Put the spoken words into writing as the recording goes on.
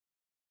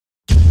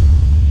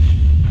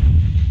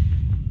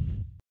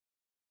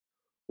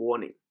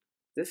Warning: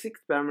 this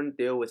experiment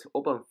deals with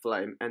open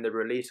flame and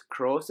release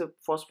corrosive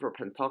phosphoric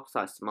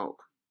pentoxide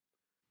smoke.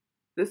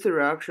 This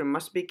reaction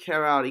must be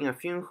carried out in a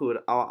fume hood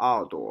or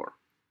outdoor.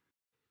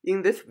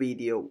 In this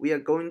video, we are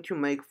going to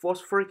make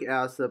phosphoric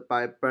acid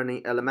by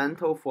burning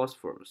elemental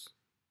phosphorus.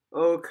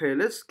 Okay,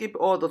 let's skip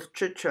all those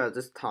chit-chat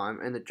this time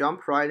and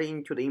jump right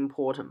into the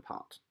important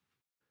part.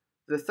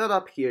 The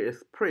setup here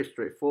is pretty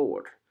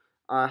straightforward.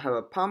 I have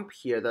a pump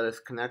here that is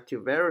connected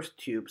to various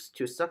tubes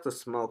to suck the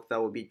smoke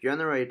that will be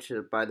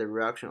generated by the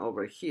reaction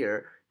over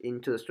here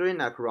into the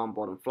straight-neck round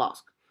bottom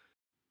flask.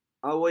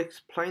 I will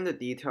explain the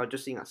detail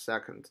just in a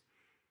second.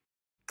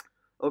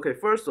 Okay,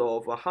 first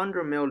off,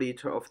 100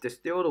 ml of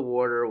distilled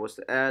water was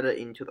added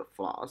into the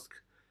flask,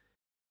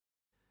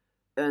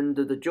 and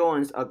the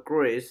joints are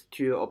greased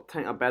to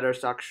obtain a better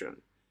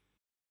suction.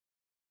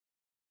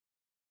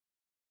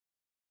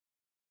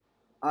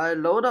 I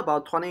load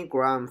about 20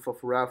 grams of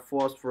red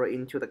phosphor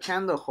into the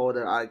candle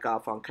holder I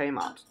got from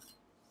Kmart.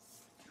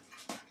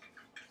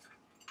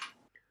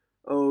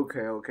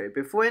 Okay,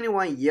 before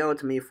anyone yelled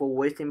at me for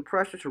wasting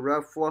precious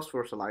red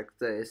phosphorus like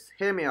this,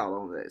 hear me out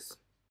on this.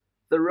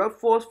 The red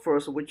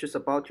phosphorus which is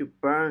about to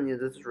burn in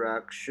this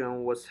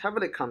reaction was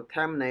heavily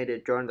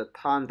contaminated during the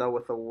time that I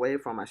was away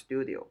from my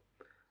studio.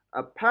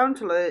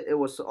 Apparently, it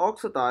was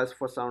oxidized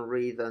for some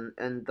reason,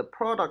 and the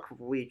product of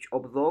which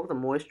absorbed the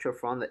moisture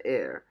from the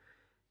air,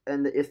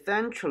 and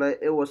essentially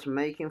it was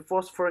making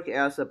phosphoric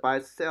acid by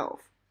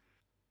itself.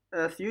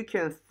 As you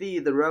can see,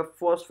 the red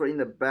phosphor in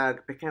the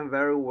bag became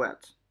very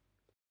wet.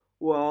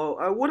 Well,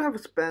 I would have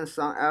spent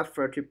some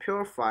effort to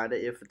purify it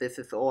if this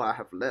is all I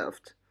have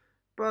left,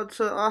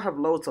 but I have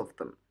loads of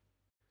them.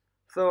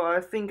 So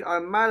I think I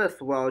might as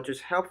well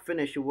just help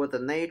finish what the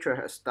nature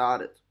has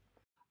started.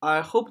 I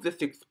hope this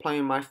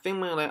explains my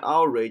seemingly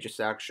outrageous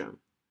action.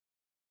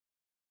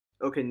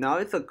 Okay, now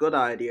it's a good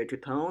idea to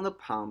turn on the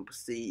pump,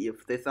 see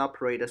if this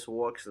apparatus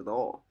works at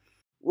all.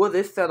 What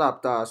this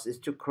setup does is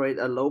to create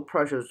a low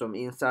pressure zone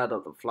inside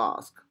of the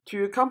flask.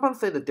 To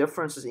compensate the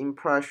differences in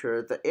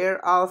pressure, the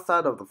air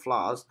outside of the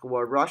flask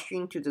will rush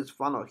into this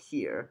funnel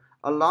here,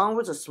 along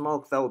with the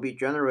smoke that will be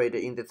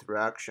generated in this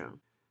reaction,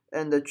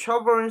 and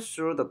traveling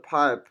through the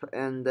pipe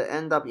and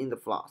end up in the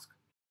flask.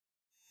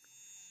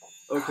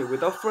 Okay,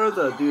 without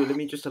further ado, let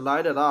me just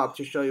light it up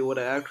to show you what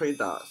it actually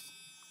does.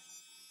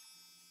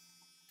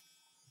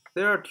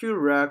 There are two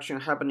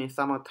reactions happening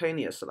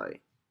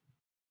simultaneously.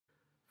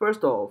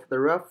 First off, the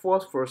red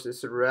phosphorus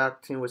is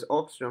reacting with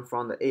oxygen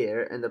from the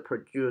air and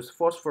produce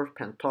phosphoric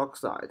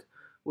pentoxide,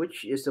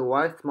 which is the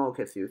white smoke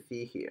as you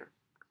see here.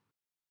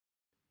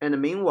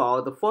 And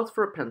meanwhile, the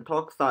phosphoric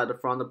pentoxide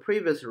from the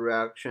previous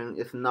reaction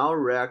is now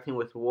reacting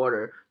with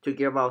water to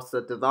give us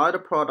the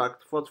desired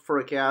product,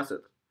 phosphoric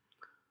acid.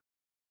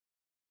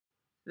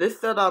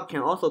 This setup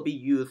can also be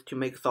used to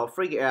make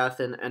sulphuric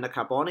acid and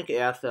carbonic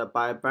acid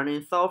by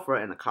burning sulfur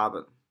and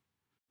carbon.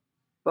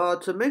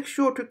 But make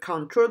sure to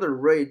control the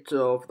rate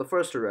of the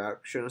first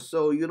reaction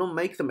so you don't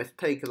make the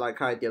mistake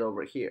like I did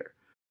over here.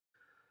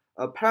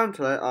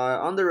 Apparently,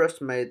 I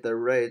underestimated the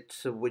rate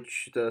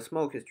which the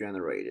smoke is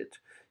generated.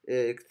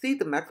 It exceeds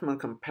the maximum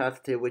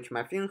capacity which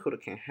my fume hood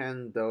can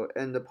handle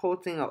and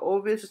posing an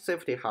obvious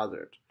safety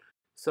hazard.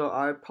 So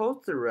I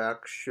paused the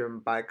reaction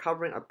by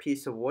covering a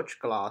piece of watch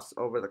glass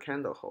over the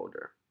candle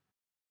holder.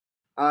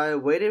 I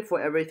waited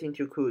for everything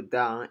to cool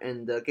down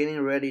and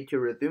getting ready to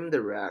resume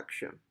the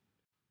reaction.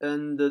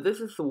 And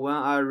this is when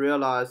I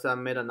realized I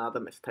made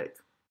another mistake.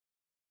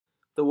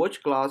 The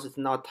watch glass is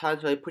now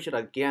tightly pushed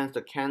against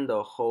the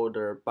candle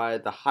holder by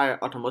the higher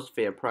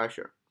atmosphere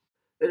pressure.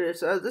 It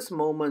is at this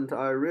moment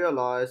I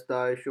realized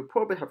I should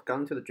probably have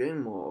gone to the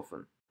gym more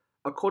often.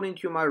 According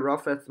to my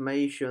rough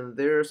estimation,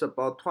 there's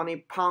about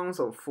 20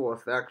 pounds of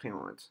force acting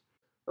on it.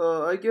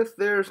 I guess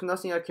there's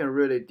nothing I can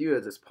really do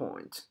at this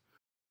point.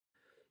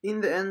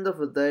 In the end of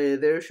the day,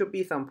 there should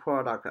be some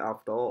product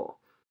after all.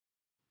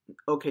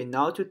 Okay,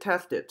 now to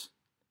test it.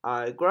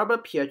 I grab a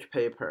pH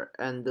paper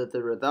and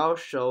the result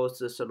shows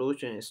the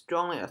solution is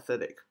strongly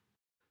acidic.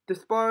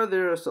 Despite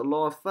there's a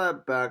lot of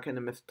setback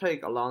and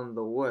mistake along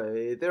the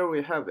way, there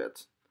we have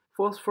it.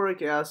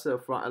 Phosphoric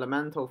acid from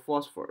elemental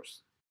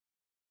phosphorus.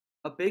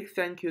 A big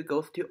thank you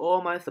goes to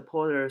all my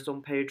supporters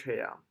on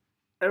Patreon.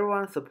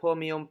 Everyone support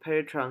me on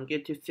Patreon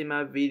get to see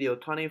my video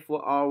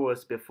 24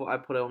 hours before I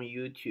put it on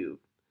YouTube.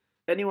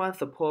 Anyone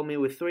support me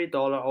with $3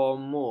 or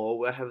more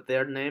will have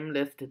their name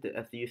listed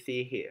as you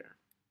see here.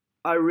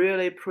 I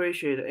really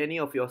appreciate any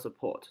of your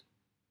support.